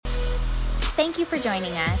Thank you for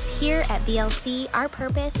joining us. Here at BLC, our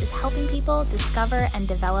purpose is helping people discover and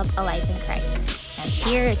develop a life in Christ. And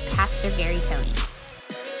here is Pastor Gary Toney.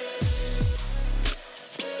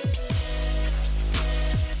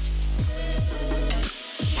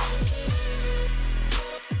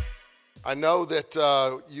 I know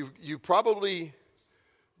that you probably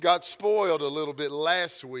got spoiled a little bit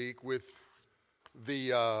last week with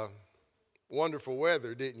the wonderful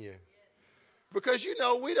weather, didn't you? Because,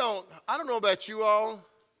 I don't know about you all,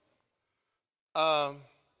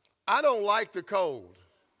 I don't like the cold.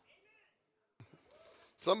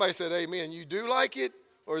 Somebody said, amen. You do like it?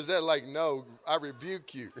 Or is that like, no, I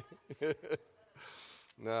rebuke you?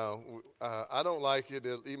 No, I don't like it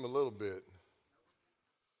even a little bit.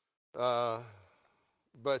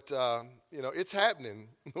 But it's happening,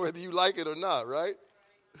 whether you like it or not, right?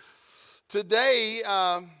 Today,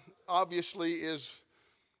 obviously, is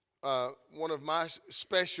one of my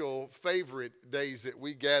special favorite days that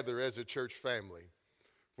we gather as a church family,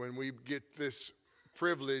 when we get this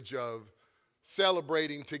privilege of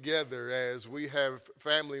celebrating together as we have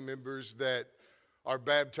family members that are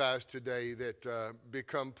baptized today that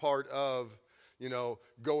become part of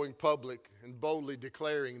going public and boldly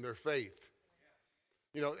declaring their faith.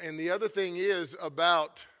 And the other thing is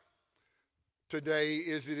about today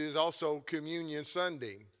is it is also Communion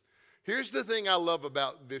Sunday. Here's the thing I love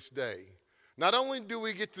about this day. Not only do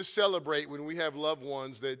we get to celebrate when we have loved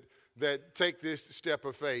ones that take this step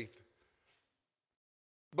of faith,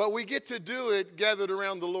 but we get to do it gathered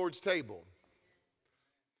around the Lord's table.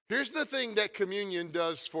 Here's the thing that communion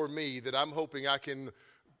does for me that I'm hoping I can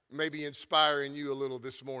maybe inspire in you a little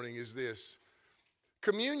this morning is this.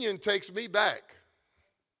 Communion takes me back.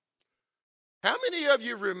 How many of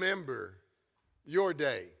you remember your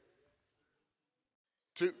day?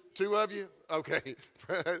 Two of you? Okay.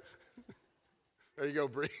 There you go,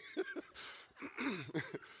 Bree.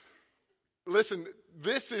 Listen,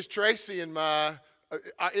 this is Tracy and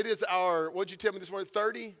it is our, what'd you tell me this morning,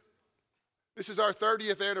 30? This is our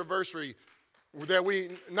 30th anniversary that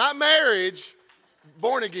not marriage,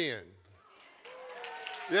 born again.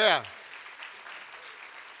 Yeah.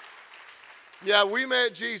 Yeah, we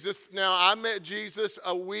met Jesus. Now, I met Jesus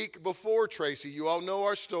a week before Tracy. You all know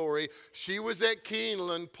our story. She was at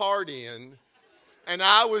Keeneland partying, and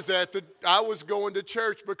I was going to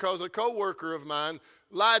church because a coworker of mine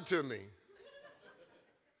lied to me.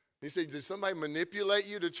 He said, did somebody manipulate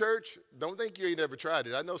you to church? Don't think you ain't ever tried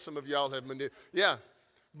it. I know some of y'all have Yeah,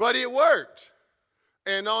 but it worked.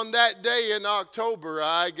 And on that day in October,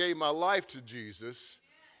 I gave my life to Jesus.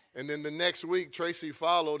 And then the next week, Tracy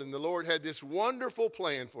followed, and the Lord had this wonderful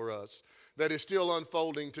plan for us that is still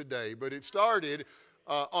unfolding today. But it started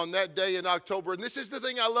on that day in October. And this is the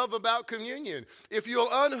thing I love about communion. If you'll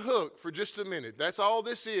unhook for just a minute, that's all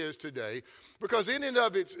this is today. Because in and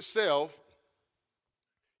of itself,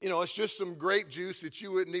 it's just some grape juice that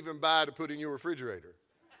you wouldn't even buy to put in your refrigerator.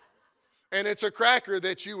 And it's a cracker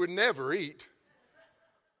that you would never eat.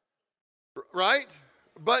 Right?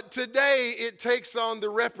 But today it takes on the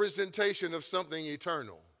representation of something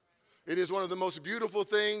eternal. It is one of the most beautiful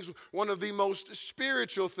things, one of the most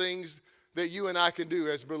spiritual things that you and I can do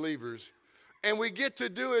as believers. And we get to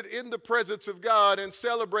do it in the presence of God and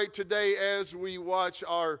celebrate today as we watch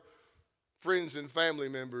our friends and family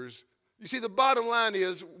members. You see, the bottom line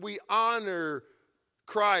is we honor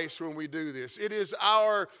Christ when we do this. It is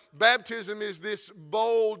our baptism is this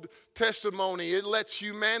bold testimony. It lets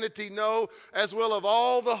humanity know, as well as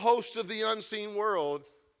all the hosts of the unseen world,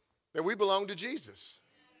 that we belong to Jesus.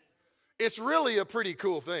 It's really a pretty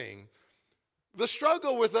cool thing. The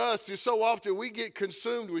struggle with us is so often we get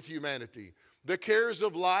consumed with humanity. The cares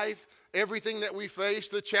of life, everything that we face,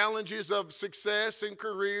 the challenges of success and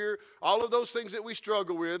career, all of those things that we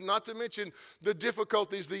struggle with, not to mention the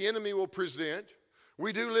difficulties the enemy will present.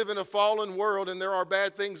 We do live in a fallen world, and there are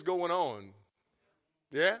bad things going on.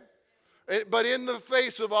 Yeah? But in the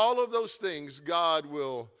face of all of those things, God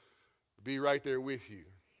will be right there with you.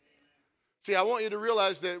 See, I want you to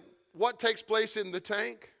realize that what takes place in the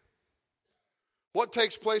tank, what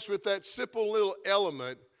takes place with that simple little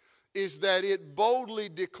element, is that it boldly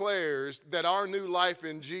declares that our new life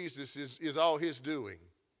in Jesus is all His doing.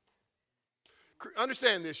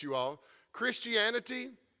 Understand this, you all. Christianity,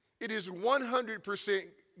 it is 100%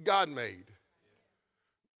 God-made.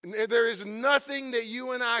 There is nothing that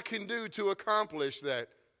you and I can do to accomplish that.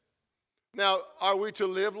 Now, are we to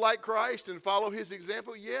live like Christ and follow His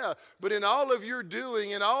example? Yeah. But in all of your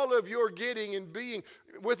doing and all of your getting and being,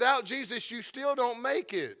 without Jesus, you still don't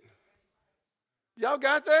make it. Y'all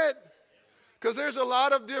got that? Because there's a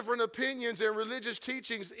lot of different opinions and religious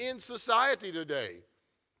teachings in society today.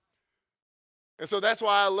 And so that's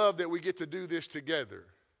why I love that we get to do this together.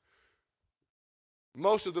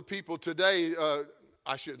 Most of the people today,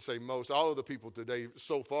 I shouldn't say most, all of the people today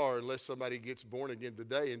so far, unless somebody gets born again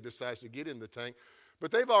today and decides to get in the tank, but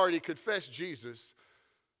they've already confessed Jesus.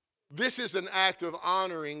 This is an act of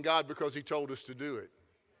honoring God because he told us to do it.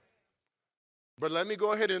 But let me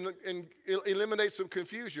go ahead and eliminate some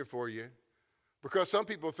confusion for you, because some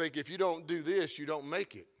people think if you don't do this, you don't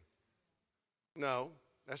make it. No,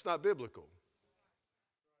 that's not biblical.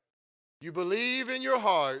 You believe in your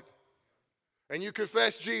heart and you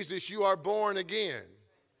confess Jesus, you are born again.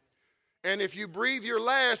 And if you breathe your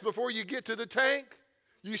last before you get to the tank,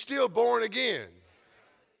 you're still born again.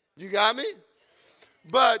 You got me?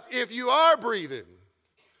 But if you are breathing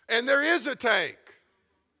and there is a tank,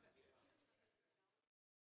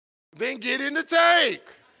 then get in the tank.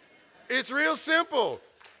 It's real simple.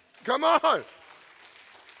 Come on.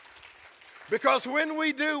 Because when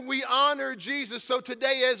we do, we honor Jesus. So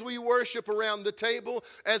today, as we worship around the table,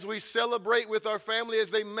 as we celebrate with our family,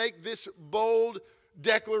 as they make this bold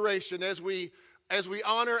declaration, as we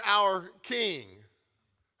honor our King,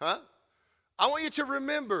 I want you to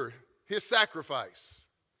remember his sacrifice.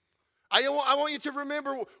 I want you to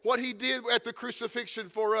remember what he did at the crucifixion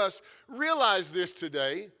for us. Realize this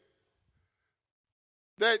today,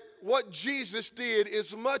 that what Jesus did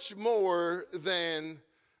is much more than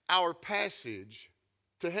our passage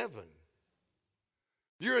to heaven.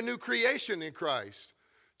 You're a new creation in Christ.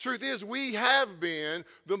 Truth is, we have been,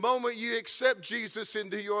 the moment you accept Jesus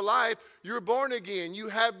into your life, you're born again. You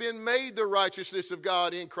have been made the righteousness of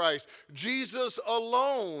God in Christ. Jesus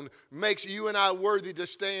alone makes you and I worthy to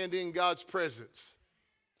stand in God's presence.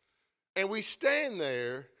 And we stand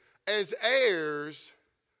there as heirs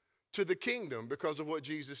to the kingdom because of what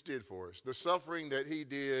Jesus did for us. The suffering that he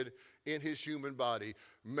did in his human body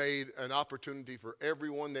made an opportunity for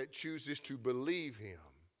everyone that chooses to believe him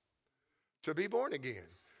to be born again.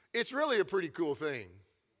 It's really a pretty cool thing,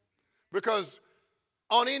 because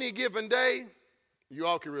on any given day, you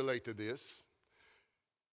all can relate to this.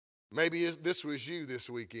 Maybe this was you this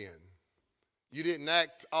weekend. You didn't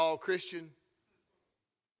act all Christian.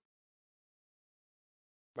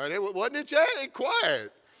 Man, wasn't it, Chad? It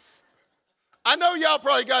quiet. I know y'all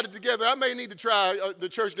probably got it together. I may need to try the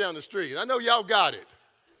church down the street. I know y'all got it.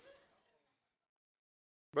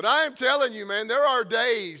 But I am telling you, man, there are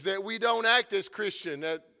days that we don't act as Christian.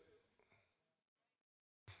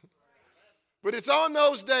 But it's on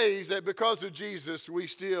those days that because of Jesus, we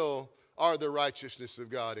still are the righteousness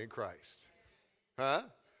of God in Christ.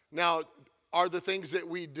 Now, are the things that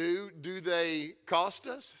we do they cost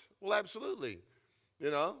us? Well, absolutely.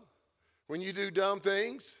 You know, when you do dumb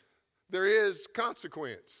things, there is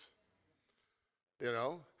consequence. You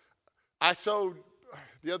know, I sowed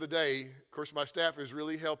the other day, of course, my staff is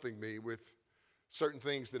really helping me with certain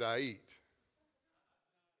things that I eat.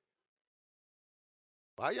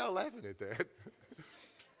 Why are y'all laughing at that?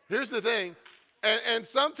 Here's the thing, and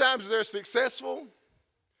sometimes they're successful,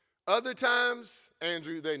 other times,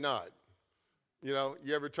 Andrew, they're not. You know,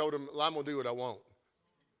 you ever told them, well, I'm going to do what I want?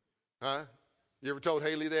 You ever told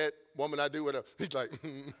Haley that? Woman, I do what I... He's like,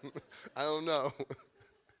 I don't know.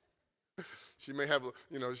 She may have,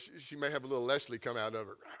 she may have a little Leslie come out of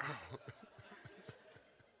her.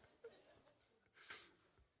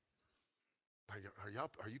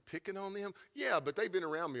 Are you picking on them? Yeah, but they've been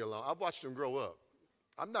around me a long. I've watched them grow up.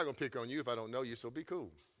 I'm not going to pick on you if I don't know you, so be cool,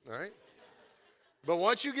 all right? But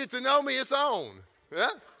once you get to know me, it's on, yeah?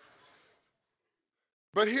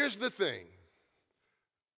 But here's the thing.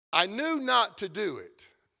 I knew not to do it,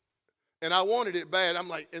 and I wanted it bad. I'm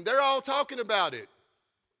like, and they're all talking about it.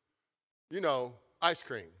 You know, ice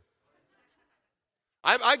cream.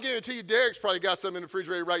 I guarantee you Derek's probably got something in the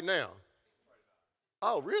refrigerator right now.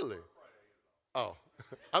 Oh, really? Oh,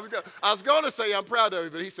 I was going to say I'm proud of you,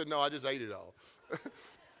 but he said, no, I just ate it all.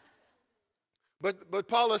 But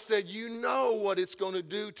Paula said, you know what it's going to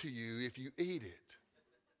do to you if you eat it.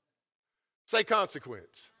 Say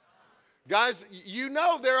consequence. Guys, you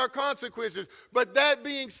know there are consequences, but that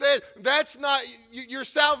being said, that's not, your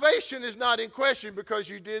salvation is not in question because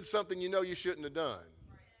you did something you know you shouldn't have done.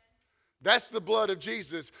 That's the blood of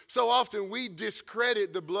Jesus. So often we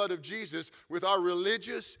discredit the blood of Jesus with our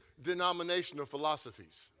religious denominational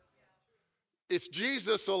philosophies. It's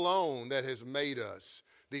Jesus alone that has made us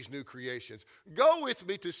these new creations. Go with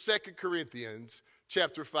me to 2 Corinthians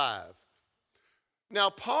chapter 5. Now,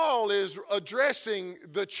 Paul is addressing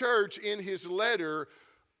the church in his letter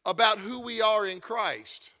about who we are in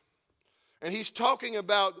Christ. And he's talking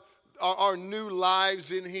about our new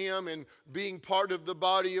lives in him and being part of the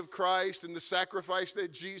body of Christ and the sacrifice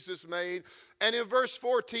that Jesus made. And in verse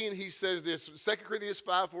 14, he says this, 2 Corinthians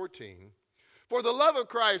 5:14, for the love of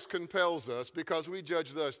Christ compels us, because we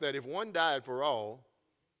judge thus, that if one died for all,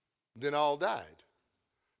 then all died.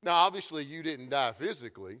 Now, obviously, you didn't die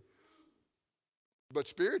physically, but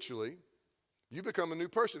spiritually, you become a new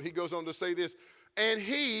person. He goes on to say this, and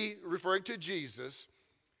he, referring to Jesus,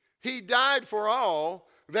 he died for all,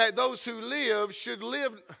 that those who live should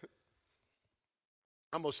live.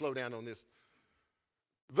 I'm going to slow down on this.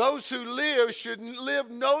 Those who live should live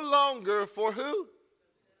no longer for who?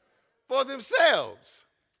 For themselves.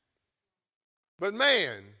 But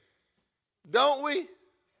man, don't we?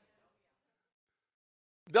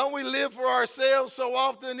 Don't we live for ourselves so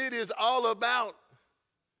often? It is all about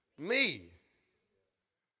me.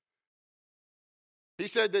 He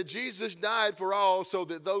said that Jesus died for all so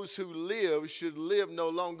that those who live should live no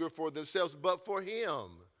longer for themselves, but for him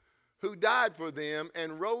who died for them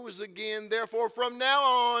and rose again. Therefore, from now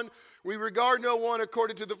on, we regard no one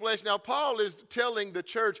according to the flesh. Now, Paul is telling the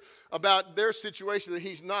church about their situation, that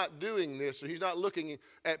he's not doing this, or he's not looking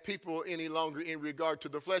at people any longer in regard to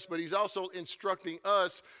the flesh, but he's also instructing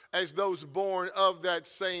us as those born of that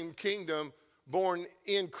same kingdom, born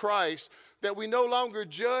in Christ, that we no longer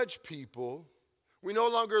judge people. We no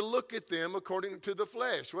longer look at them according to the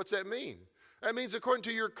flesh. What's that mean? That means according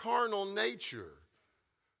to your carnal nature.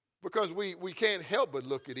 Because we can't help but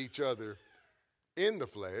look at each other in the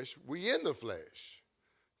flesh. We in the flesh.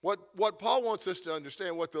 What Paul wants us to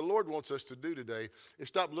understand, what the Lord wants us to do today, is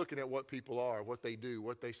stop looking at what people are, what they do,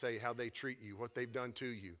 what they say, how they treat you, what they've done to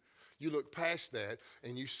you. You look past that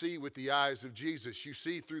and you see with the eyes of Jesus. You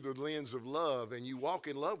see through the lens of love, and you walk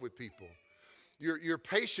in love with people. You're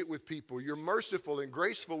patient with people. You're merciful and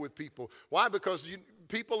graceful with people. Why? Because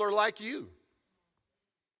people are like you.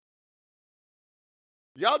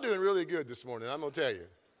 Y'all doing really good this morning, I'm going to tell you.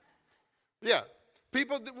 Yeah.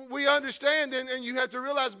 People, we understand, and you have to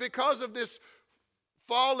realize, because of this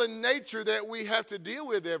fallen nature that we have to deal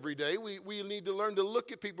with every day, we need to learn to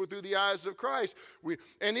look at people through the eyes of Christ.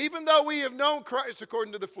 And even though we have known Christ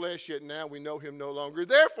according to the flesh, yet now we know him no longer.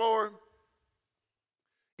 Therefore,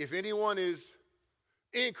 if anyone is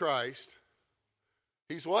in Christ,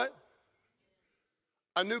 he's what?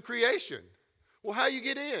 A new creation. Well, how you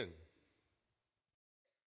get in?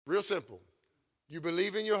 Real simple. You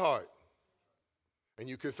believe in your heart, and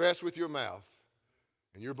you confess with your mouth,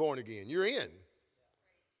 and you're born again. You're in.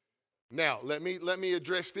 Now, let me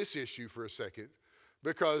address this issue for a second,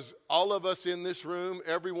 because all of us in this room,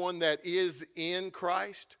 everyone that is in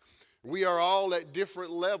Christ, we are all at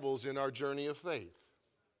different levels in our journey of faith.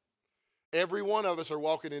 Every one of us are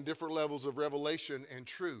walking in different levels of revelation and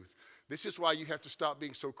truth. This is why you have to stop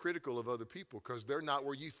being so critical of other people, because they're not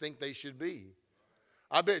where you think they should be.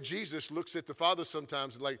 I bet Jesus looks at the Father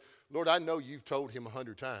sometimes and like, Lord, I know you've told him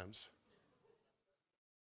 100 times.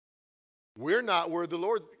 We're not where the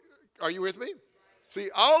Lord, are you with me? See,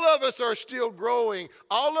 all of us are still growing.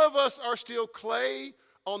 All of us are still clay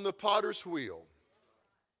on the potter's wheel.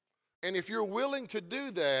 And if you're willing to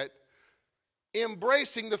do that,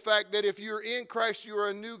 embracing the fact that if you're in Christ, you are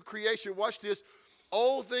a new creation. Watch this.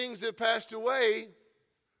 Old things have passed away.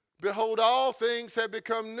 Behold, all things have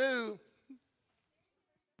become new.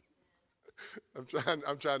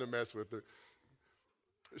 I'm trying to mess with her.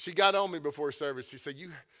 She got on me before service. She said,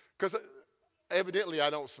 because evidently I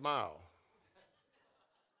don't smile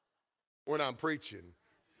when I'm preaching.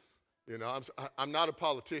 You know, I'm not a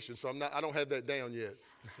politician, so I don't have that down yet.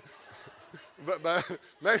 but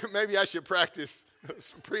maybe I should practice.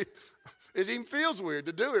 It even feels weird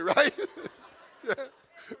to do it, right?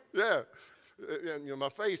 Yeah. And, you know, my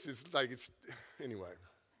face is like anyway.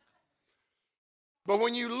 But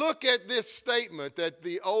when you look at this statement that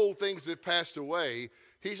the old things have passed away,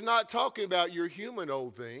 he's not talking about your human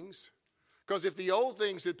old things. Because if the old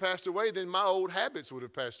things had passed away, then my old habits would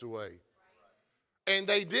have passed away. And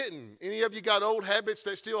they didn't. Any of you got old habits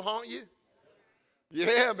that still haunt you?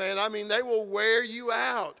 Yeah, man. I mean, they will wear you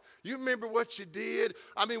out. You remember what you did?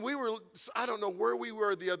 I mean, I don't know where we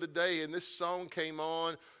were the other day, and this song came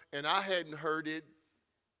on, and I hadn't heard it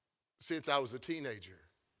since I was a teenager.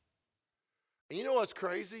 And you know what's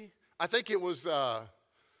crazy? I think it was, I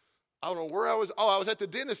don't know where I was. Oh, I was at the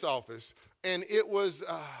dentist's office, and it wasn't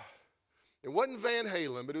Van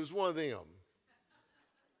Halen, but it was one of them.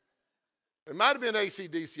 It might have been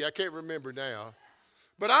AC/DC. I can't remember now.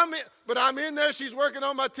 But I'm in there. She's working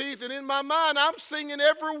on my teeth, and in my mind, I'm singing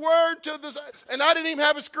every word to this. And I didn't even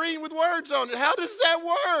have a screen with words on it. How does that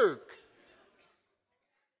work?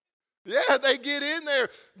 Yeah, they get in there.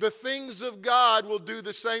 The things of God will do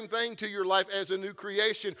the same thing to your life as a new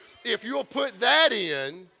creation. If you'll put that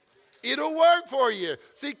in, it'll work for you.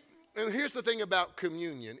 See, and here's the thing about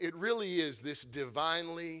communion. It really is this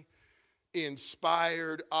divinely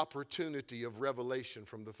inspired opportunity of revelation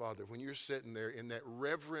from the Father. When you're sitting there in that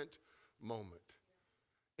reverent moment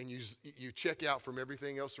and you check out from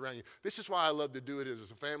everything else around you. This is why I love to do it as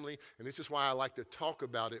a family, and this is why I like to talk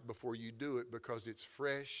about it before you do it, because it's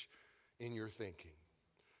fresh in your thinking.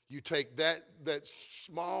 You take that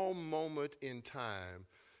small moment in time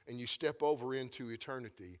and you step over into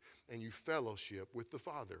eternity and you fellowship with the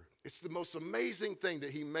Father. It's the most amazing thing that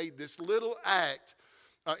he made this little act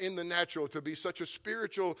in the natural to be such a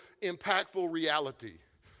spiritual, impactful reality.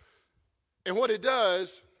 And what it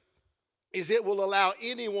does is it will allow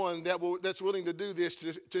anyone that's willing to do this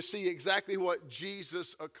to see exactly what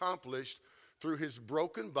Jesus accomplished through his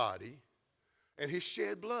broken body and his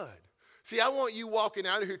shed blood. See, I want you walking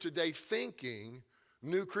out of here today thinking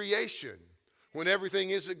new creation when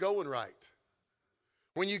everything isn't going right,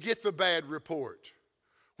 when you get the bad report,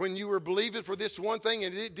 when you were believing for this one thing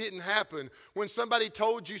and it didn't happen, when somebody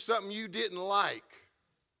told you something you didn't like,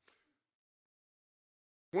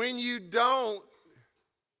 when you don't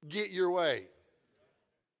get your way.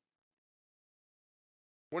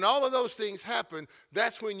 When all of those things happen,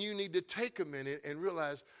 that's when you need to take a minute and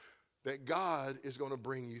realize that God is going to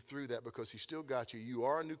bring you through that because he still got you. You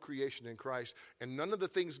are a new creation in Christ, and none of the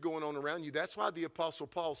things going on around you. That's why the Apostle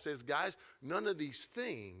Paul says, guys, none of these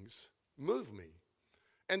things move me.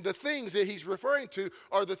 And the things that he's referring to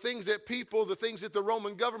are the things that people, the things that the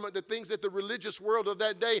Roman government, the things that the religious world of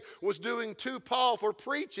that day was doing to Paul for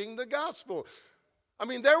preaching the gospel. I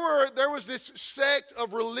mean, there was this sect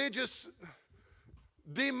of religious,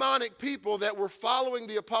 demonic people that were following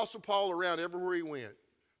the Apostle Paul around everywhere he went,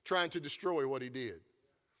 trying to destroy what he did.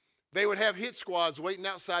 They would have hit squads waiting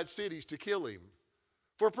outside cities to kill him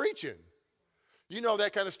for preaching. You know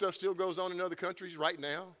that kind of stuff still goes on in other countries right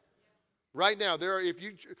now. Right now, there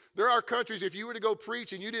are countries, if you were to go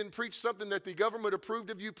preach and you didn't preach something that the government approved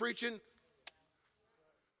of you preaching,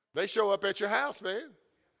 they show up at your house, man.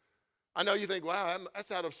 I know you think, wow,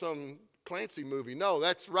 that's out of some Clancy movie. No,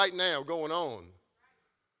 that's right now going on.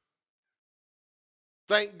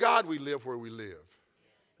 Thank God we live where we live.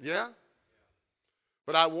 Yeah?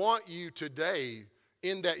 But I want you today,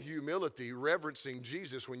 in that humility, reverencing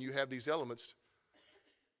Jesus when you have these elements,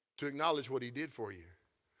 to acknowledge what he did for you.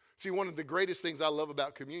 See, one of the greatest things I love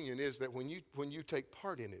about communion is that when you take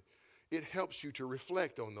part in it, it helps you to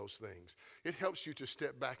reflect on those things. It helps you to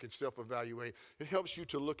step back and self-evaluate. It helps you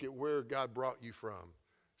to look at where God brought you from.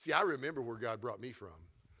 See, I remember where God brought me from.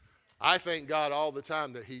 I thank God all the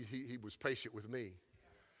time that he was patient with me.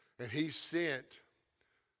 And he sent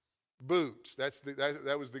Boots.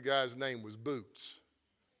 That was the guy's name, was Boots.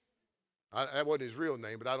 That wasn't his real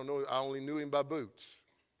name, but I don't know. I only knew him by Boots.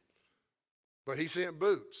 But he sent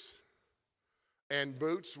Boots. And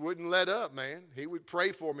Boots wouldn't let up, man. He would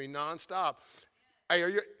pray for me nonstop. Hey,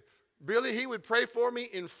 Billy, he would pray for me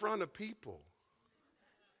in front of people.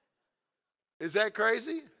 Is that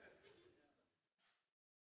crazy?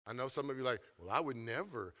 I know some of you are like, well, I would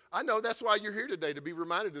never. I know, that's why you're here today, to be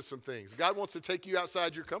reminded of some things. God wants to take you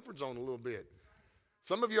outside your comfort zone a little bit.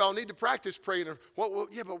 Some of you all need to practice praying. Well,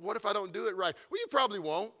 yeah, but what if I don't do it right? Well, you probably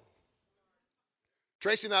won't.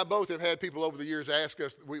 Tracy and I both have had people over the years ask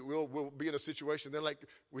us, we'll be in a situation, they're like,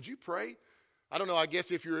 would you pray? I don't know, I guess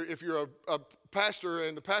if you're a pastor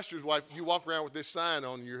and the pastor's wife, you walk around with this sign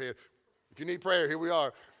on your head. If you need prayer, here we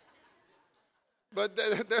are. But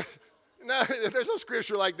no, there's no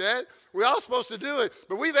scripture like that. We're all supposed to do it.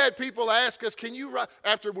 But we've had people ask us, can you write,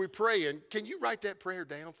 after we pray, and can you write that prayer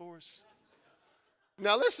down for us?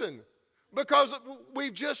 Now listen, because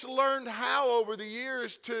we've just learned how over the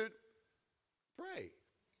years to pray.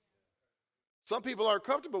 Some people aren't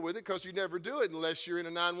comfortable with it because you never do it unless you're in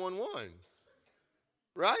a 911.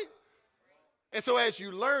 Right? And so as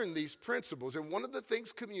you learn these principles, and one of the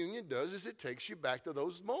things communion does is it takes you back to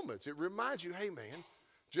those moments. It reminds you, hey man,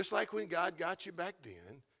 just like when God got you back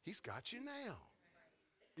then, he's got you now.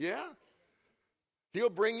 Yeah? He'll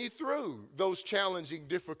bring you through those challenging,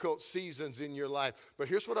 difficult seasons in your life. But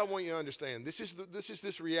here's what I want you to understand. This is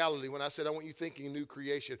this reality. When I said I want you thinking new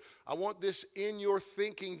creation, I want this in your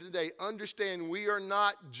thinking today. Understand we are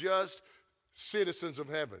not just citizens of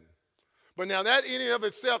heaven. But now that in and of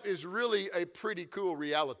itself is really a pretty cool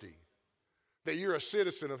reality, that you're a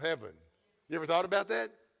citizen of heaven. You ever thought about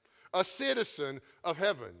that? A citizen of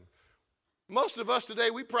heaven. Most of us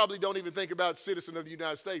today, we probably don't even think about citizen of the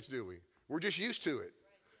United States, do we? We're just used to it.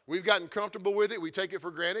 We've gotten comfortable with it. We take it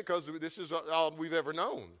for granted because this is all we've ever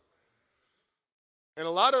known. And a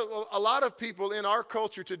lot of people in our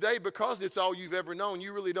culture today, because it's all you've ever known,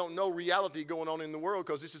 you really don't know reality going on in the world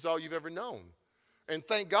because this is all you've ever known. And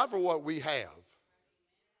thank God for what we have.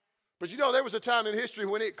 But you know, there was a time in history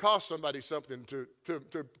when it cost somebody something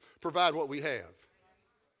to provide what we have.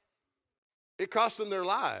 It cost them their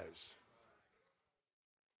lives.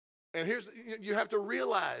 And you have to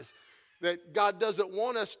realize that God doesn't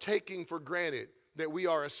want us taking for granted that we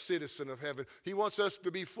are a citizen of heaven. He wants us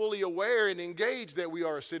to be fully aware and engaged that we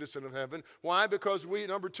are a citizen of heaven. Why? Because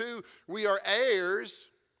number two, we are heirs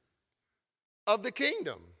of the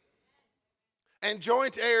kingdom and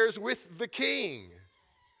joint heirs with the King.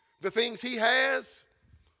 The things he has,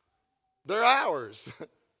 they're ours.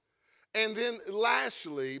 And then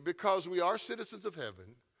lastly, because we are citizens of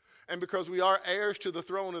heaven and because we are heirs to the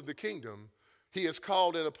throne of the kingdom, he has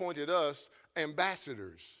called and appointed us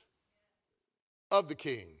ambassadors of the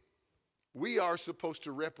King. We are supposed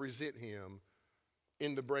to represent him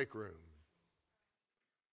in the break room,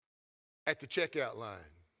 at the checkout line,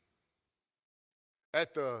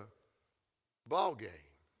 at the ball game.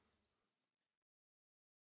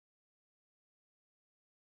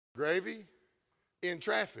 Gravy, in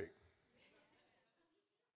traffic.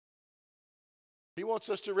 He wants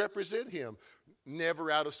us to represent him,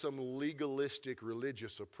 never out of some legalistic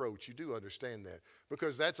religious approach. You do understand that,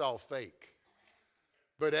 because that's all fake.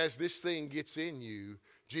 But as this thing gets in you,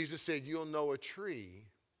 Jesus said, you'll know a tree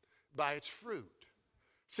by its fruit.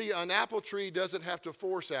 See, an apple tree doesn't have to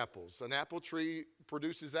force apples. An apple tree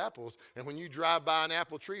produces apples. And when you drive by an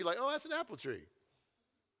apple tree, you're like, oh, that's an apple tree.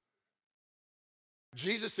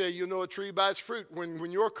 Jesus said, you'll know a tree by its fruit.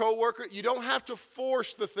 When you're a co-worker, you don't have to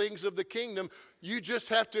force the things of the kingdom. You just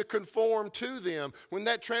have to conform to them. When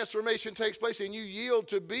that transformation takes place and you yield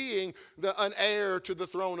to being an heir to the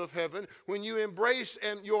throne of heaven, when you embrace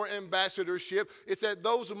your ambassadorship, it's at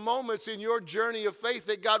those moments in your journey of faith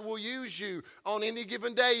that God will use you on any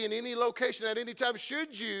given day, in any location, at any time,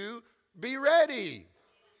 should you be ready.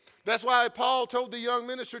 That's why Paul told the young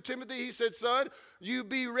minister Timothy, he said, son, you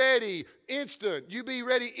be ready, instant. You be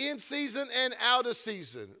ready in season and out of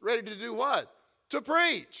season. Ready to do what? To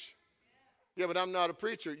preach. Yeah, but I'm not a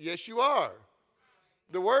preacher. Yes, you are.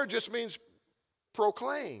 The word just means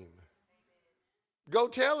proclaim. Go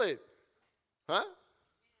tell it. Huh?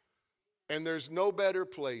 And there's no better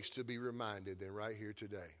place to be reminded than right here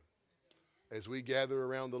today. As we gather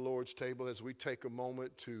around the Lord's table, as we take a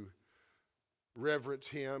moment to reverence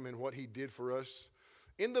him and what he did for us.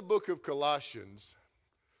 In the book of Colossians,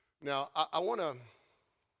 now I want to,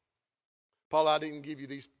 Paul, I didn't give you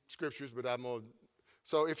these scriptures, but I'm going to,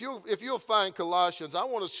 so if you'll find Colossians, I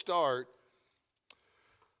want to start,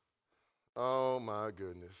 oh my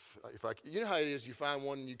goodness. You know how it is, you find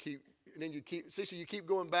one and you keep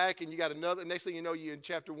going back and you got another, next thing you know, you're in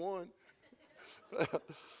chapter 1.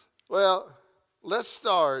 Well, let's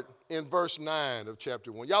start in verse 9 of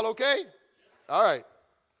chapter 1. Y'all okay? All right.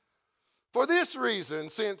 For this reason,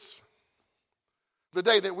 since the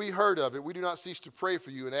day that we heard of it, we do not cease to pray for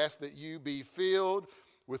you and ask that you be filled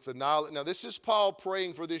with the knowledge. Now, this is Paul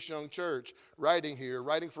praying for this young church,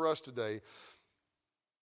 writing for us today.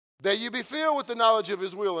 That you be filled with the knowledge of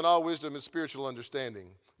his will and all wisdom and spiritual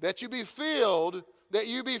understanding. That you be filled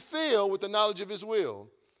with the knowledge of his will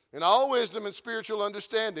and all wisdom and spiritual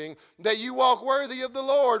understanding, that you walk worthy of the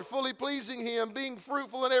Lord, fully pleasing him, being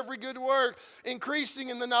fruitful in every good work, increasing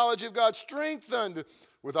in the knowledge of God, strengthened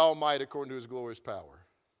with all might according to his glorious power.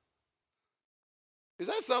 Is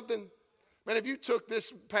that something? Man, if you took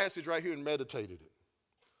this passage right here and meditated it.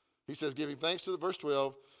 He says, giving thanks to verse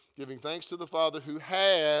 12, giving thanks to the Father who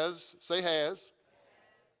has, say has.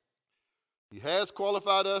 He has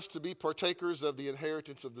qualified us to be partakers of the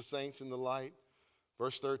inheritance of the saints in the light.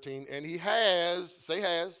 Verse 13, and he has, say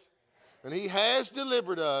has, and he has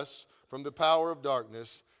delivered us from the power of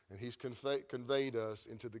darkness, and he's conveyed us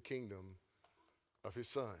into the kingdom of his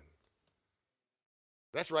Son.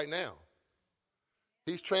 That's right now.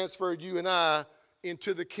 He's transferred you and I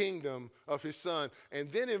into the kingdom of his Son.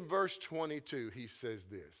 And then in verse 22, he says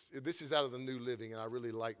this. This is out of the New Living, and I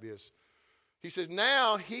really like this. He says,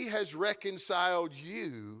 now he has reconciled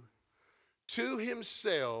you to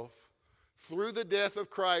himself through the death of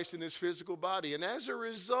Christ in his physical body. And as a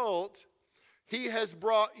result, he has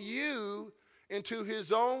brought you into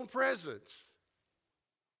his own presence.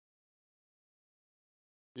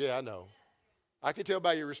 Yeah, I know. I can tell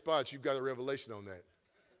by your response you've got a revelation on that.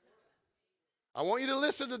 I want you to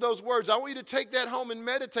listen to those words. I want you to take that home and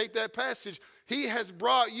meditate that passage. He has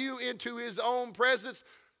brought you into his own presence,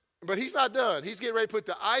 but he's not done. He's getting ready to put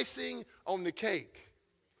the icing on the cake.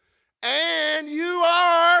 And you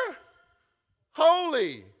are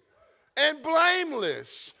holy and blameless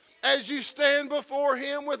blameless as you stand before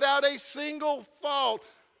him without a single fault.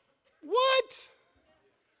 What?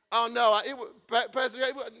 Oh no! Pastor,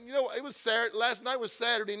 it was Saturday. Last night was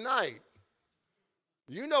Saturday night.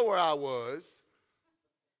 You know where I was.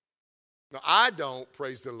 No, I don't,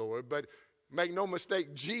 praise the Lord, but make no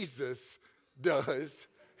mistake, Jesus does.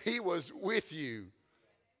 He was with you,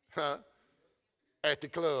 at the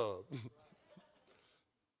club.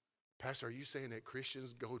 Pastor, are you saying that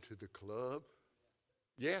Christians go to the club?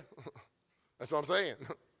 Yeah, that's what I'm saying.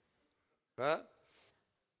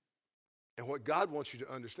 And what God wants you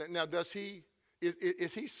to understand. Now,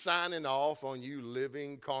 is he signing off on you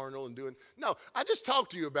living carnal and doing? No, I just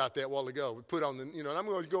talked to you about that a while ago. We put on and I'm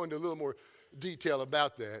going to go into a little more detail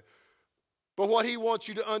about that. But what he wants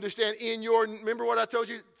you to understand remember what I told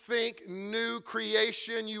you? Think new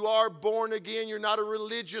creation. You are born again. You're not a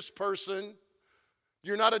religious person.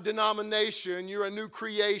 You're not a denomination. You're a new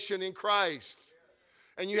creation in Christ.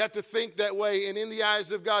 And you have to think that way. And in the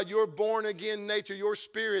eyes of God, your born again nature, your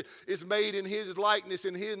spirit is made in his likeness,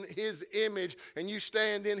 in his image. And you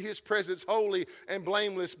stand in his presence holy and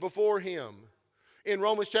blameless before him. In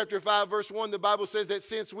Romans chapter 5, verse 1, the Bible says that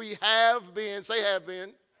since we have been,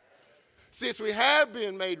 since we have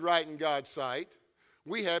been made right in God's sight,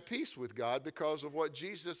 we have peace with God because of what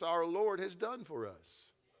Jesus our Lord has done for us.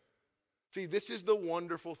 See, this is the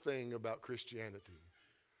wonderful thing about Christianity.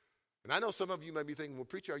 And I know some of you may be thinking, well,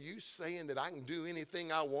 preacher, are you saying that I can do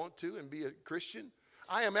anything I want to and be a Christian?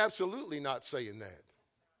 I am absolutely not saying that.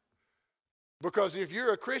 Because if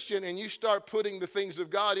you're a Christian and you start putting the things of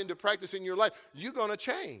God into practice in your life, you're going to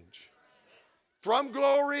change. From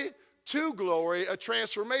glory to glory, a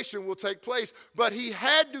transformation will take place. But he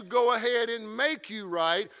had to go ahead and make you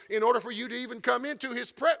right in order for you to even come into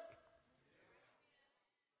his presence.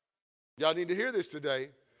 Y'all need to hear this today.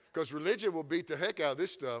 Because religion will beat the heck out of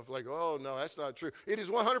this stuff. Like, oh, no, that's not true. It is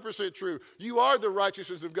 100% true. You are the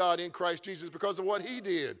righteousness of God in Christ Jesus because of what he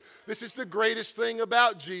did. This is the greatest thing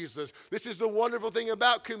about Jesus. This is the wonderful thing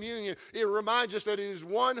about communion. It reminds us that it is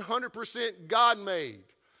 100% God-made.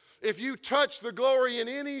 If you touch the glory in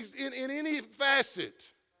any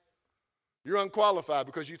facet, you're unqualified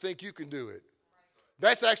because you think you can do it.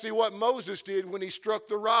 That's actually what Moses did when he struck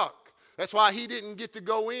the rock. That's why he didn't get to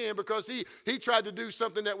go in, because he tried to do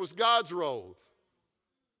something that was God's role.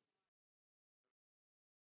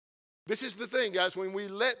 This is the thing, guys. When we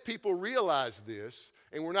let people realize this,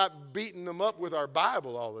 and we're not beating them up with our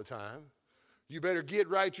Bible all the time, you better get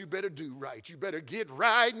right, you better do right. You better get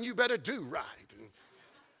right, and you better do right.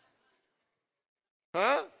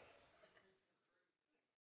 They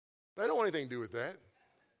don't want anything to do with that.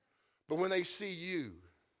 But when they see you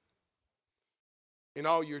in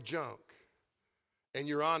all your junk, and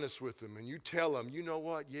you're honest with them, and you tell them, you know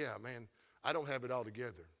what? Yeah, man, I don't have it all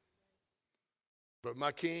together. But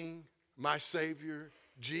my King, my Savior,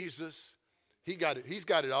 Jesus, he's got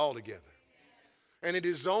it all together. And it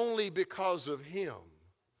is only because of him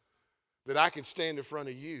that I can stand in front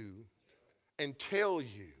of you and tell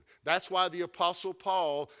you. That's why the Apostle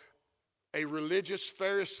Paul, a religious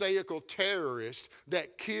Pharisaical terrorist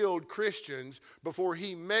that killed Christians before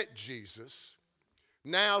he met Jesus,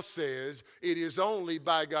 now says, it is only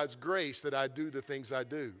by God's grace that I do the things I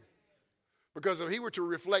do. Because if he were to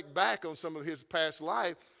reflect back on some of his past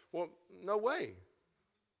life, well, no way.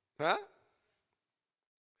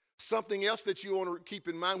 Something else that you want to keep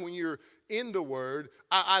in mind when you're in the Word,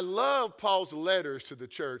 I love Paul's letters to the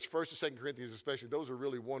church, 1st and 2nd Corinthians especially. Those are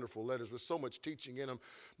really wonderful letters with so much teaching in them.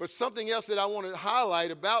 But something else that I want to highlight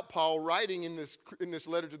about Paul writing in this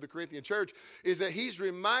letter to the Corinthian church is that he's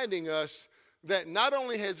reminding us that not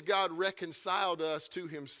only has God reconciled us to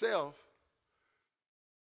himself,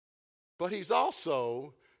 but he's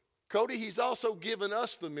also given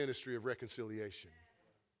us the ministry of reconciliation.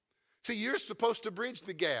 See, you're supposed to bridge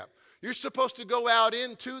the gap. You're supposed to go out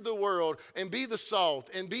into the world and be the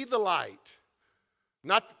salt and be the light.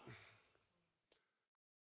 Not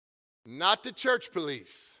the church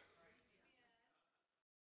police.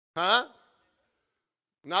 No.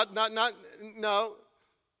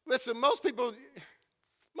 Listen, most people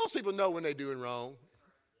know when they're doing wrong.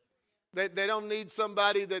 They don't need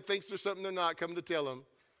somebody that thinks there's something they're not coming to tell them.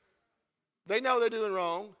 They know they're doing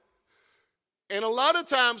wrong. And a lot of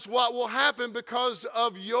times what will happen because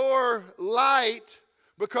of your light,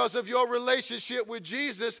 because of your relationship with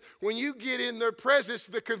Jesus, when you get in their presence,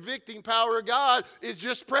 the convicting power of God is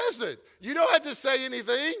just present. You don't have to say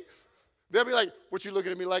anything. They'll be like, what you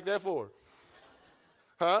looking at me like that for?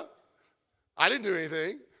 I didn't do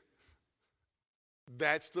anything.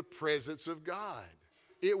 That's the presence of God.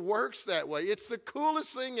 It works that way. It's the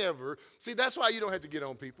coolest thing ever. See, that's why you don't have to get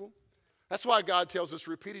on people. That's why God tells us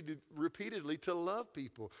repeatedly to love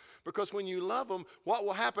people. Because when you love them, what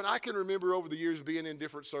will happen? I can remember over the years being in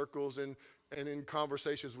different circles and in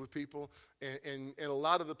conversations with people. And a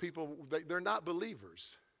lot of the people, they're not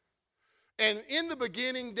believers. And in the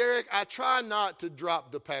beginning, Derek, I try not to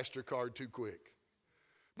drop the pastor card too quick.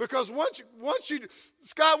 Because once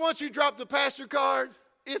you drop the pastor card,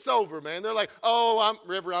 it's over, man. They're like, oh,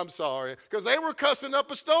 Reverend, I'm sorry. Because they were cussing up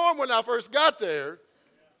a storm when I first got there.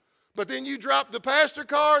 But then you drop the pastor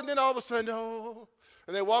card, and then all of a sudden, oh,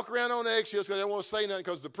 and they walk around on eggshells because they don't want to say nothing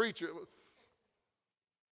because the preacher.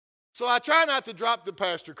 So I try not to drop the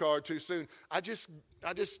pastor card too soon. I just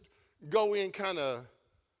go in kind of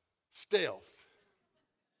stealth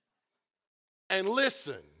and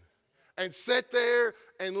listen and sit there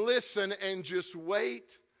and listen and just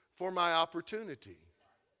wait for my opportunity.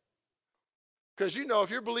 Because if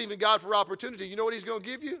you're believing God for opportunity, you know what he's going to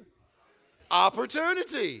give you?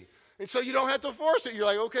 Opportunity. And so you don't have to force it. You're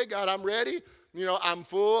like, okay, God, I'm ready. I'm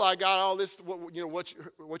full. I got all this,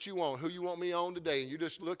 what you want, who you want me on today. And you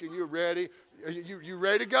just look and you're ready. You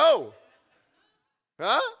ready to go.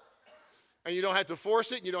 Huh? And you don't have to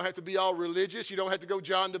force it. You don't have to be all religious. You don't have to go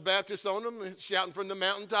John the Baptist on them and shouting from the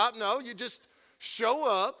mountaintop. No, you just show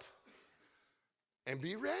up and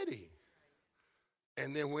be ready.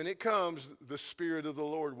 And then when it comes, the Spirit of the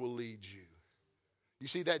Lord will lead you. You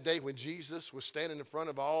see that day when Jesus was standing in front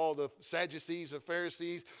of all the Sadducees and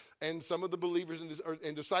Pharisees and some of the believers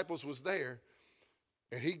and disciples was there,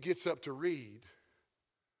 and he gets up to read.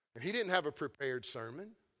 And he didn't have a prepared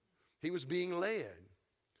sermon. He was being led.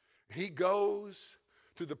 He goes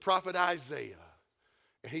to the prophet Isaiah,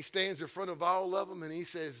 and he stands in front of all of them, and he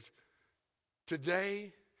says,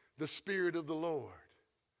 today the Spirit of the Lord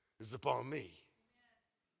is upon me.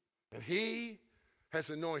 And he has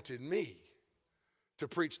anointed me to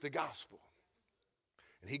preach the gospel.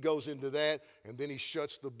 And he goes into that, and then he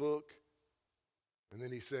shuts the book, and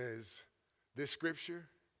then he says, this scripture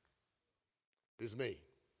is me.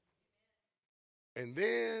 And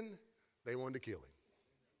then they wanted to kill him.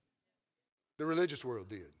 The religious world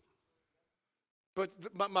did. But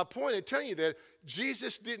my point in telling you that,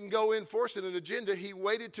 Jesus didn't go in forcing an agenda. He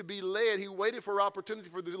waited to be led. He waited for opportunity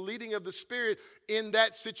for the leading of the Spirit in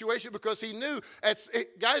that situation because he knew,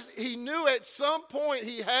 he knew at some point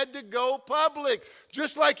he had to go public.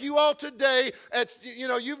 Just like you all today,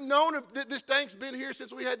 you've known that this thing's been here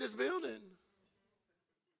since we had this building.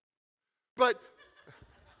 But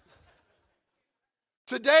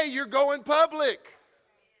today you're going public.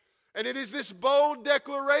 And it is this bold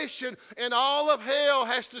declaration, and all of hell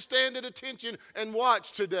has to stand at attention and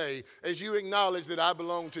watch today as you acknowledge that I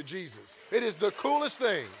belong to Jesus. It is the coolest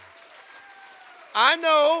thing. I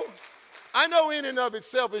know in and of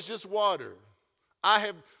itself it's just water. I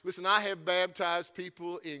have baptized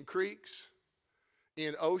people in creeks,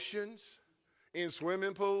 in oceans, in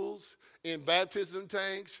swimming pools, in baptism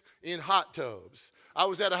tanks, in hot tubs. I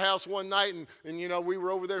was at a house one night, and we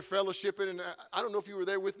were over there fellowshipping, and I don't know if you were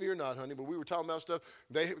there with me or not, honey, but we were talking about stuff.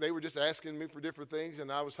 They were just asking me for different things, and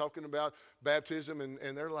I was talking about baptism,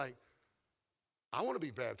 and they're like, I want to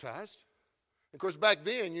be baptized. Of course, back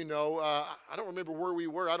then, I don't remember where we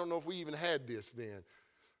were. I don't know if we even had this then.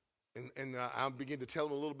 And I began to tell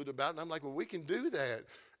them a little bit about it, and I'm like, well, we can do that.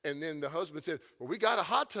 And then the husband said, well, we got a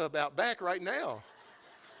hot tub out back right now.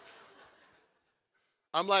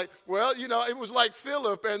 I'm like, well, it was like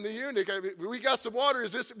Philip and the eunuch. We got some water.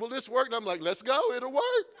 Will this work? And I'm like, let's go. It'll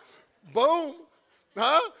work. Boom.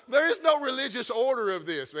 Huh? There is no religious order of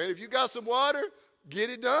this, man. If you got some water, get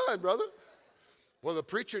it done, brother. Well, the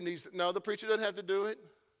preacher the preacher doesn't have to do it.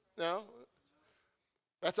 No.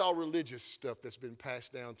 That's all religious stuff that's been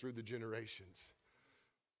passed down through the generations.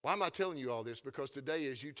 Why am I telling you all this? Because today,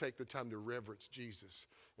 as you take the time to reverence Jesus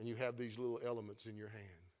and you have these little elements in your hand,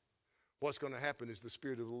 what's going to happen is the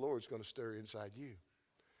Spirit of the Lord is going to stir inside you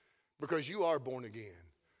because you are born again.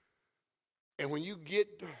 And when you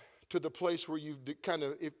get to the place where you've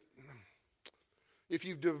if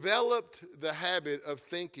you've developed the habit of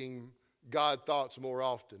thinking God thoughts more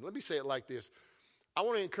often, let me say it like this. I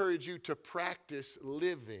want to encourage you to practice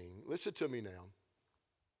living. Listen to me now.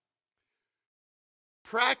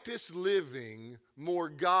 Practice living more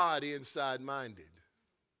God inside minded.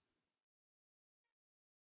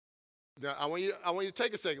 Now, I want you to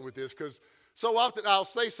take a second with this because so often I'll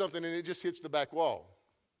say something and it just hits the back wall.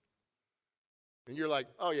 And you're like,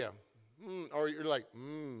 oh, yeah. Or you're like,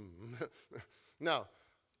 No.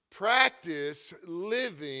 Practice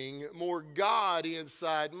living more God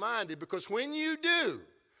inside minded because when you do,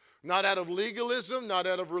 Not out of legalism, not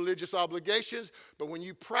out of religious obligations, but when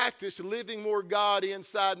you practice living more God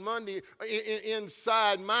inside-minded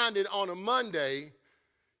on a Monday,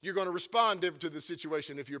 you're going to respond different to the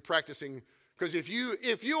situation if you're practicing. Because if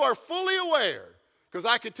you are fully aware, because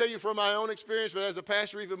I can tell you from my own experience, but as a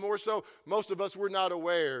pastor even more so, most of us, we're not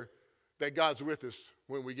aware that God's with us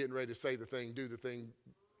when we're getting ready to say the thing, do the thing.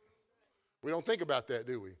 We don't think about that,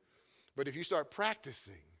 do we? But if you start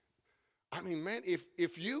practicing, I mean, man,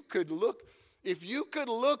 if you could look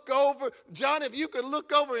over, John, if you could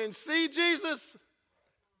look over and see Jesus,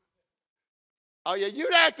 oh yeah,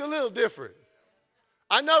 you'd act a little different.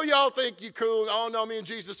 I know y'all think you cool. Oh no, me and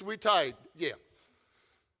Jesus, we tight. Yeah.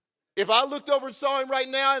 If I looked over and saw him right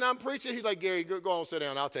now and I'm preaching, he's like, Gary, go on, sit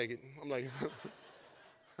down. I'll take it. I'm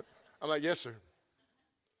like, yes, sir.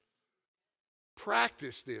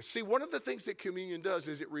 Practice this. See, one of the things that communion does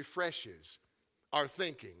is it refreshes our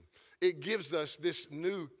thinking. It gives us this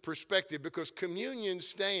new perspective because communion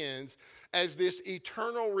stands as this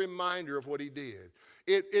eternal reminder of what he did.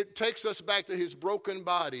 It takes us back to his broken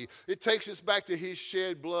body. It takes us back to his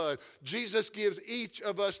shed blood. Jesus gives each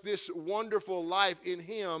of us this wonderful life in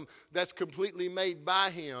him that's completely made by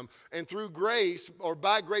him. And through grace, or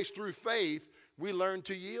by grace through faith, we learn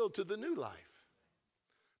to yield to the new life.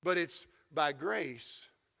 But it's by grace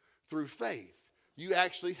through faith. You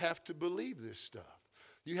actually have to believe this stuff.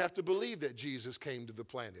 You have to believe that Jesus came to the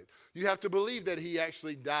planet. You have to believe that he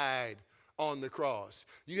actually died on the cross.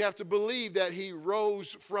 You have to believe that he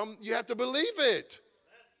rose from, you have to believe it.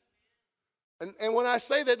 And when I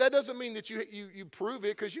say that, that doesn't mean that you prove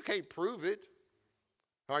it, because you can't prove it.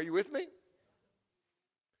 Are you with me?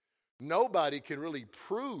 Nobody can really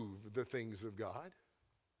prove the things of God.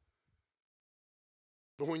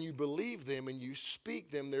 But when you believe them and you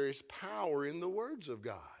speak them, there is power in the words of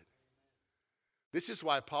God. This is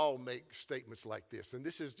why Paul makes statements like this. And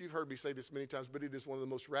this is, you've heard me say this many times, but it is one of the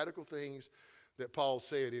most radical things that Paul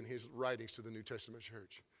said in his writings to the New Testament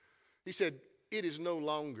church. He said, it is no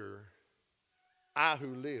longer I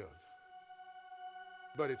who live,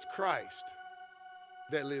 but it's Christ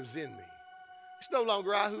that lives in me. It's no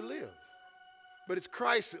longer I who live, but it's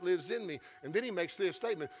Christ that lives in me. And then he makes this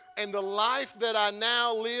statement, and the life that I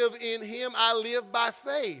now live in him, I live by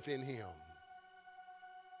faith in him.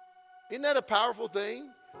 Isn't that a powerful thing?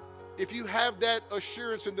 If you have that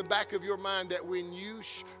assurance in the back of your mind that when you,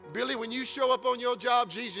 Billy, when you show up on your job,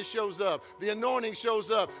 Jesus shows up. The anointing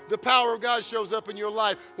shows up. The power of God shows up in your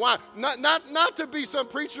life. Why? Not to be some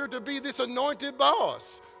preacher, to be this anointed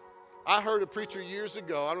boss. I heard a preacher years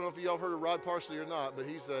ago. I don't know if y'all heard of Rod Parsley or not, but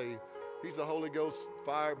he's a Holy Ghost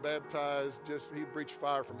fire baptized. He preached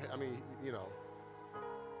fire from,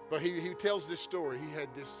 But he tells this story. He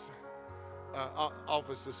had this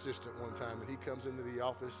office assistant one time, and he comes into the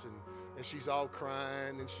office, and she's all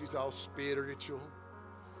crying, and she's all spiritual.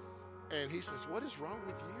 And he says, what is wrong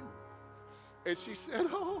with you? And she said,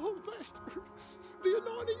 oh, Pastor, the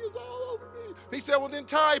anointing is all over me. He said, well, then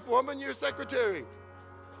type, woman, you're a secretary.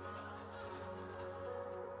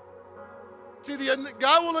 See,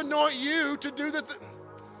 God will anoint you to do the thing.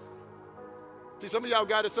 See, some of y'all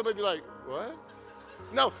got it. Some of you like, what?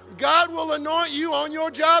 No, God will anoint you on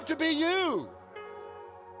your job to be you.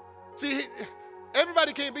 See,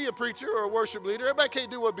 everybody can't be a preacher or a worship leader. Everybody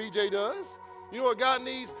can't do what BJ does. You know what God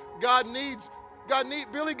needs? God needs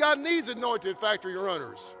anointed factory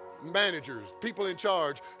runners, managers, people in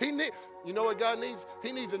charge. You know what God needs?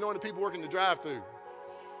 He needs anointed people working the drive-thru.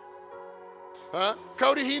 Huh?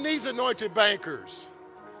 Cody, he needs anointed bankers.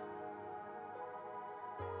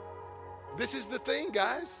 This is the thing,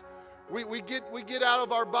 guys. We get out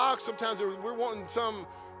of our box sometimes. We're wanting some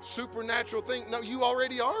supernatural thing. No, you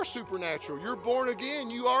already are supernatural. You're born again.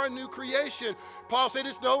 You are a new creation. Paul said,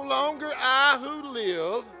 it's no longer I who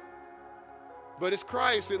live, but it's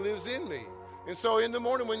Christ that lives in me. And so in the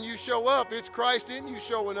morning when you show up, it's Christ in you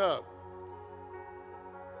showing up.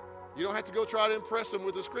 You don't have to go try to impress them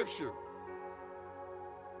with the scripture.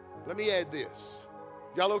 Let me add this.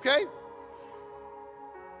 Y'all okay?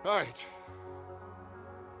 All right.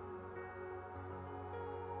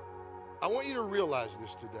 I want you to realize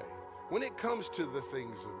this today. When it comes to the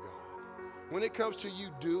things of God, when it comes to you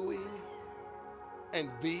doing and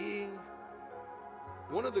being,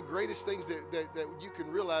 one of the greatest things that you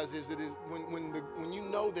can realize is that is when you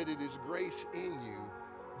know that it is grace in you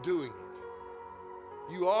doing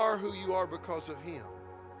it. You are who you are because of him.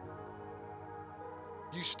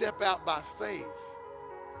 You step out by faith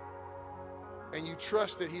and you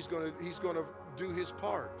trust that he's going to do his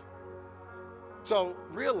part. So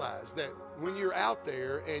realize that when you're out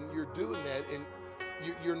there and you're doing that, and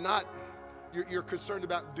you're concerned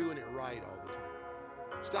about doing it right all the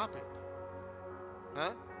time. Stop it.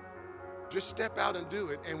 Huh? Just step out and do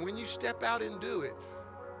it. And when you step out and do it,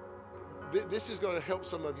 this is going to help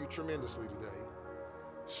some of you tremendously today.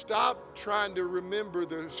 Stop trying to remember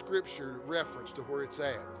the scripture reference to where it's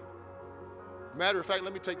at. Matter of fact,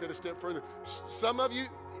 let me take that a step further. Some of you,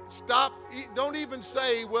 don't even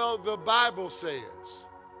say, well, the Bible says.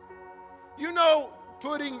 You know,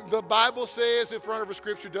 putting the Bible says in front of a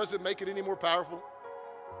scripture doesn't make it any more powerful.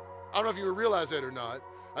 I don't know if you realize that or not.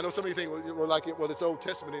 I know some of you think, well, it's Old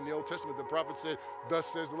Testament. In the Old Testament, the prophet said, thus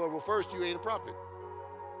says the Lord. Well, first, you ain't a prophet.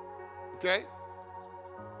 Okay?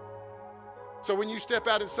 So when you step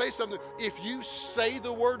out and say something, if you say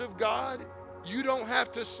the word of God, you don't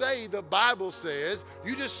have to say the Bible says.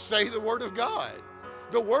 You just say the word of God.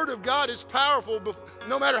 The word of God is powerful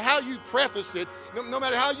no matter how you preface it, no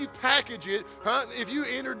matter how you package it. Huh? If you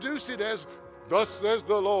introduce it as, thus says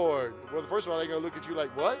the Lord. Well, first of all, they're going to look at you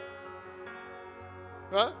like, what?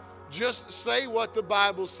 Huh? Just say what the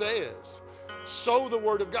Bible says. Sow the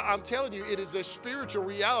word of God. I'm telling you, it is a spiritual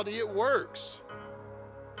reality. It works.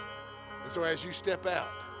 And so as you step out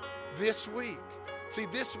this week, see,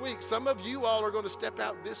 this week, some of you all are going to step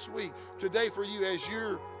out this week. Today for you, as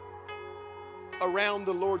you're around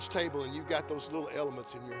the Lord's table and you've got those little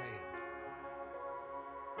elements in your hand.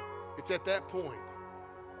 It's at that point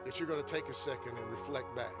that you're going to take a second and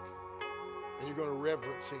reflect back. And you're going to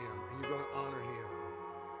reverence him and you're going to honor him.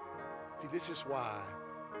 See, this is why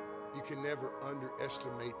you can never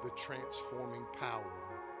underestimate the transforming power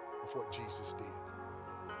of what Jesus did.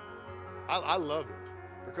 I love it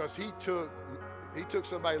because he took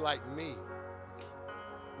somebody like me.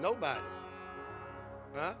 Nobody.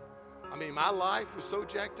 Huh? I mean, my life was so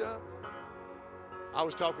jacked up. I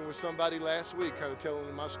was talking with somebody last week, kind of telling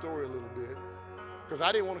them my story a little bit, because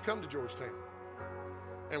I didn't want to come to Georgetown.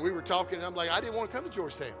 And we were talking, and I'm like, I didn't want to come to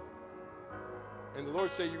Georgetown. And the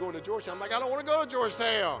Lord said, you're going to Georgetown. I'm like, I don't want to go to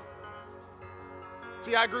Georgetown.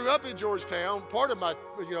 See, I grew up in Georgetown. Part of my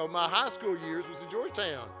high school years was in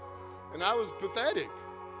Georgetown. And I was pathetic.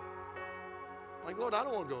 Like, Lord, I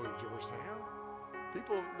don't want to go to Georgetown.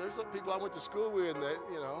 There's some people I went to school with that,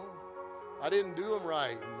 I didn't do them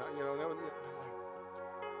right. And, I'm like,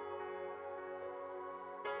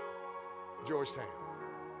 Georgetown.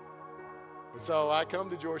 And so I come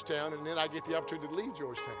to Georgetown, and then I get the opportunity to leave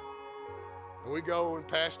Georgetown. And we go and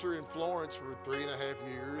pastor in Florence for 3.5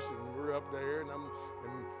 years, and we're up there, and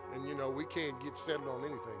we can't get settled on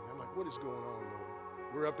anything. I'm like, what is going on, Lord?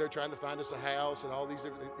 We're up there trying to find us a house and all these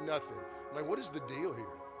different things. Nothing. I'm like, what is the deal here?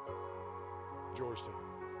 Georgetown.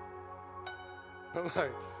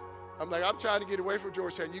 I'm like, I'm trying to get away from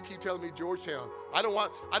Georgetown. You keep telling me Georgetown. I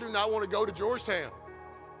do not want to go to Georgetown.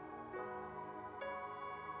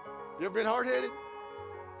 You ever been hard-headed?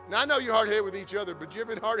 Now, I know you're hard-headed with each other, but you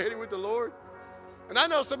ever been hard-headed with the Lord? And I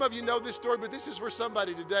know some of you know this story, but this is for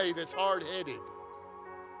somebody today that's hard-headed.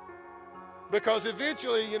 Because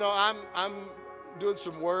eventually, I'm doing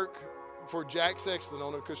some work for Jack Sexton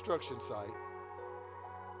on a construction site.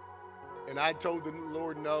 And I told the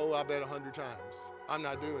Lord no, I bet 100 times. I'm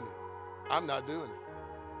not doing it. I'm not doing it.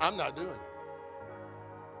 I'm not doing it.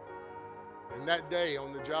 And that day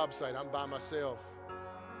on the job site, I'm by myself.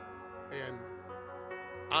 And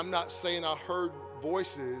I'm not saying I heard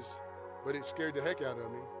voices, but it scared the heck out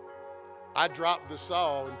of me. I dropped the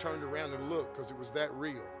saw and turned around and looked because it was that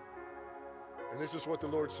real. And this is what the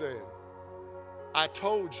Lord said. I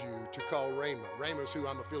told you to call Rhema. Rhema is who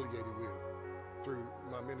I'm affiliated with through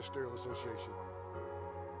my ministerial association.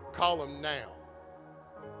 Call him now.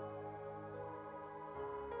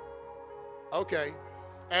 Okay.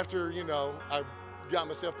 After, I got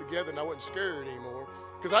myself together and I wasn't scared anymore.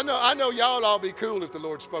 Because I know y'all all be cool if the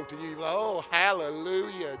Lord spoke to you. Like, oh,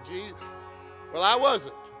 hallelujah, Jesus. Well, I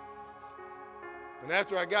wasn't. And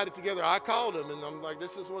after I got it together, I called him, and I'm like,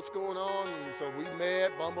 this is what's going on. And so we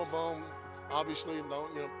met, boom, boom, boom. Obviously,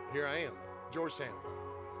 here I am, Georgetown.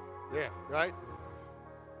 Yeah, right?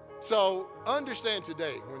 So understand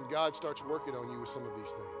today, when God starts working on you with some of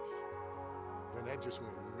these things, man, that just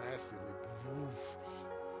went massively. Woof.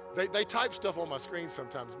 They type stuff on my screen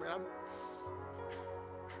sometimes, man.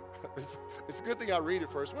 It's a good thing I read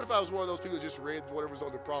it first. What if I was one of those people who just read whatever's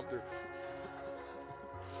on the prompter?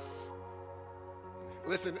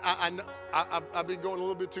 Listen, I've been going a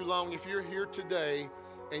little bit too long. If you're here today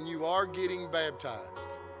and you are getting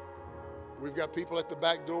baptized, we've got people at the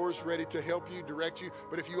back doors ready to help you, direct you.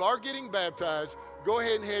 But if you are getting baptized, go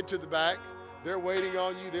ahead and head to the back. They're waiting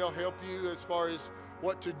on you. They'll help you as far as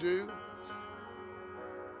what to do.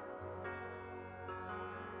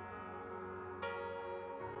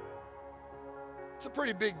 It's a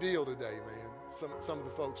pretty big deal today, man. some of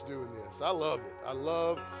the folks doing this. I love it. I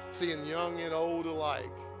love seeing young and old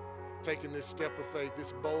alike taking this step of faith,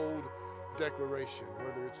 this bold declaration,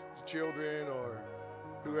 whether it's children or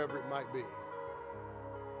whoever it might be.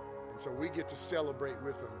 And so we get to celebrate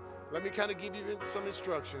with them. Let me kind of give you some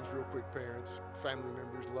instructions real quick, parents, family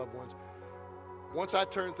members, loved ones. Once I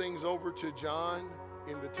turn things over to John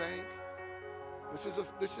in the tank, this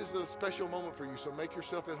is a special moment for you, so make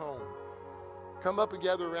yourself at home. Come up and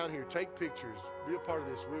gather around here. Take pictures. Be a part of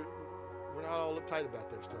this. We're not all uptight about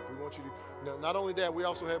that stuff. We want you to, not only that, we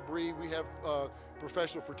also have Bree. We have a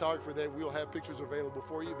professional photographer that we'll have pictures available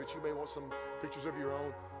for you, but you may want some pictures of your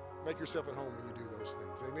own. Make yourself at home when you do those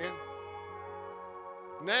things. Amen?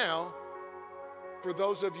 Now, for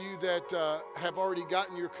those of you that have already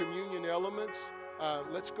gotten your communion elements,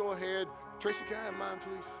 let's go ahead. Tracy, can I have mine,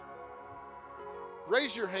 please?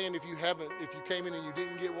 Raise your hand if you haven't, if you came in and you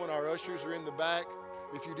didn't get one. Our ushers are in the back.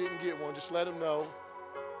 If you didn't get one, just let them know.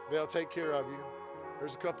 They'll take care of you.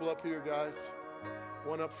 There's a couple up here, guys.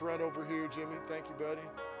 One up front over here, Jimmy. Thank you, buddy.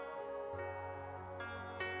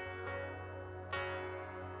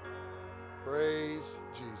 Praise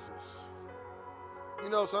Jesus. You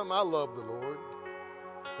know something? I love the Lord.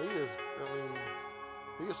 He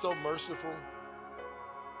is so merciful.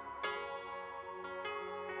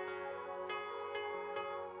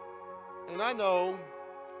 And I know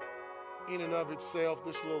in and of itself,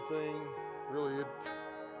 this little thing, really, it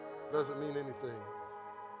doesn't mean anything.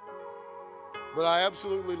 But I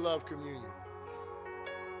absolutely love communion.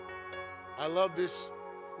 I love this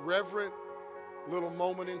reverent little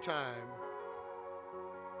moment in time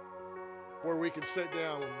where we can sit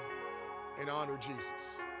down and honor Jesus.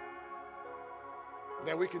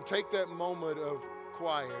 That we can take that moment of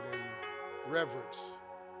quiet and reverence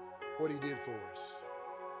what he did for us.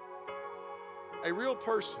 A real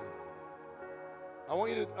person. I want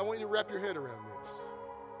you to wrap your head around this.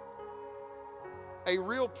 A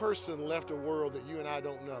real person left a world that you and I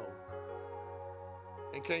don't know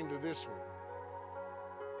and came to this one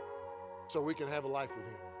so we can have a life with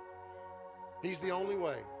him. He's the only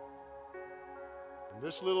way. And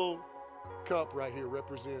this little cup right here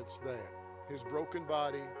represents that. His broken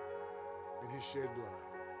body and his shed blood.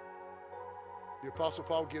 The Apostle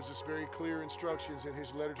Paul gives us very clear instructions in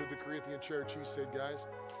his letter to the Corinthian church. He said, guys,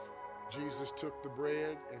 Jesus took the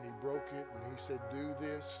bread and he broke it and he said, do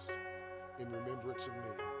this in remembrance of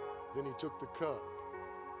me. Then he took the cup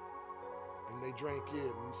and they drank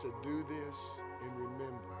it and said, do this in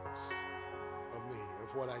remembrance of me,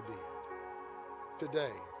 of what I did.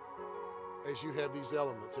 Today, as you have these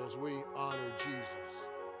elements, as we honor Jesus,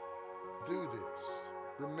 do this,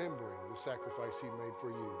 remembering the sacrifice he made for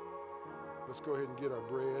you. Let's go ahead and get our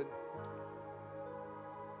bread.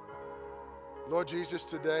 Lord Jesus,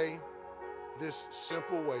 today, this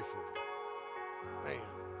simple wafer, man,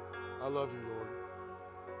 I love you, Lord.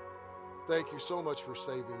 Thank you so much for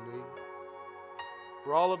saving me.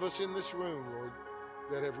 For all of us in this room, Lord,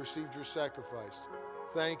 that have received your sacrifice,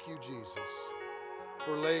 thank you, Jesus,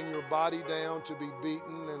 for laying your body down to be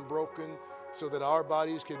beaten and broken so that our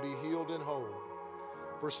bodies can be healed and whole.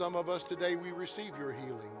 For some of us today, we receive your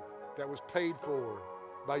healing that was paid for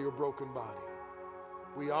by your broken body.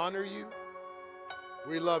 We honor you.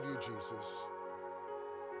 We love you, Jesus.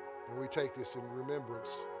 And we take this in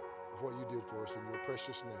remembrance of what you did for us in your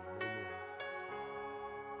precious name. Amen.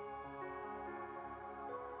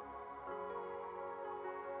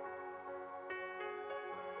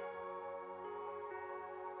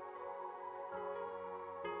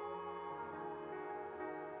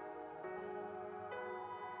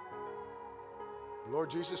 Lord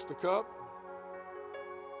Jesus, the cup.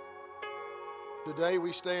 Today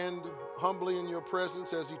we stand humbly in your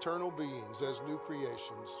presence as eternal beings, as new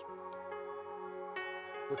creations,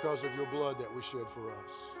 because of your blood that was shed for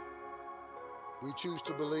us. We choose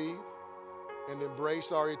to believe and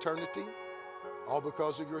embrace our eternity, all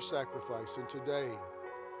because of your sacrifice. And today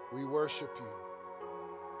we worship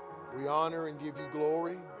you. We honor and give you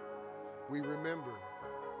glory. We remember.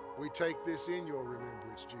 We take this in your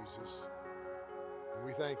remembrance, Jesus. And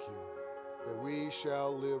we thank you that we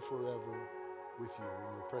shall live forever with you.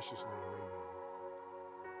 In your precious name, amen.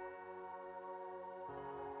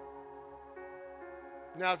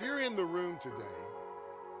 Now, if you're in the room today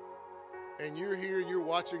and you're here and you're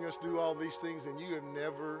watching us do all these things and you have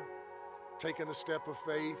never taken a step of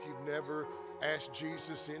faith, you've never asked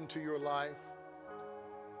Jesus into your life,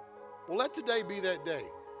 well, let today be that day.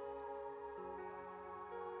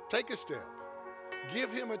 Take a step.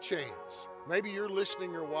 Give him a chance. Maybe you're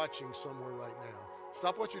listening or watching somewhere right now.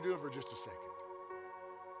 Stop what you're doing for just a second.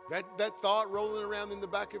 That thought rolling around in the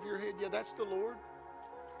back of your head, yeah, that's the Lord.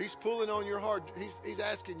 He's pulling on your heart. He's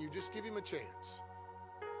asking you, just give him a chance.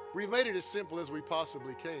 We've made it as simple as we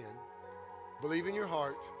possibly can. Believe in your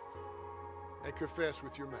heart and confess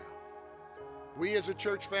with your mouth. We as a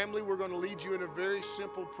church family, we're going to lead you in a very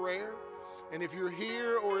simple prayer. And if you're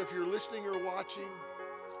here or if you're listening or watching,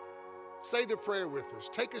 say the prayer with us.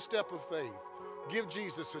 Take a step of faith. Give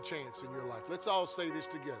Jesus a chance in your life. Let's all say this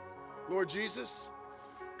together. Lord Jesus,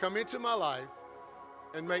 come into my life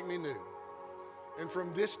and make me new. And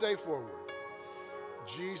from this day forward,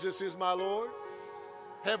 Jesus is my Lord.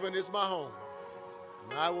 Heaven is my home.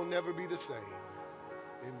 And I will never be the same.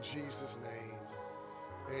 In Jesus' name,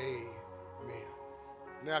 amen.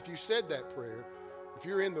 Now, if you said that prayer, if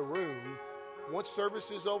you're in the room, once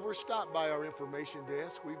service is over, stop by our information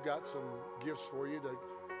desk. We've got some gifts for you to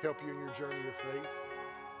help you in your journey of faith.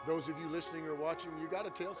 Those of you listening or watching, you got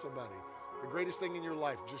to tell somebody. The greatest thing in your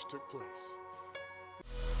life just took place.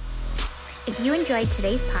 If you enjoyed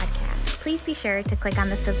today's podcast, please be sure to click on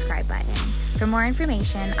the subscribe button. For more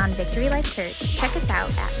information on Victory Life Church, check us out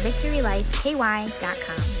at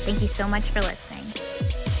victorylifeky.com. Thank you so much for listening.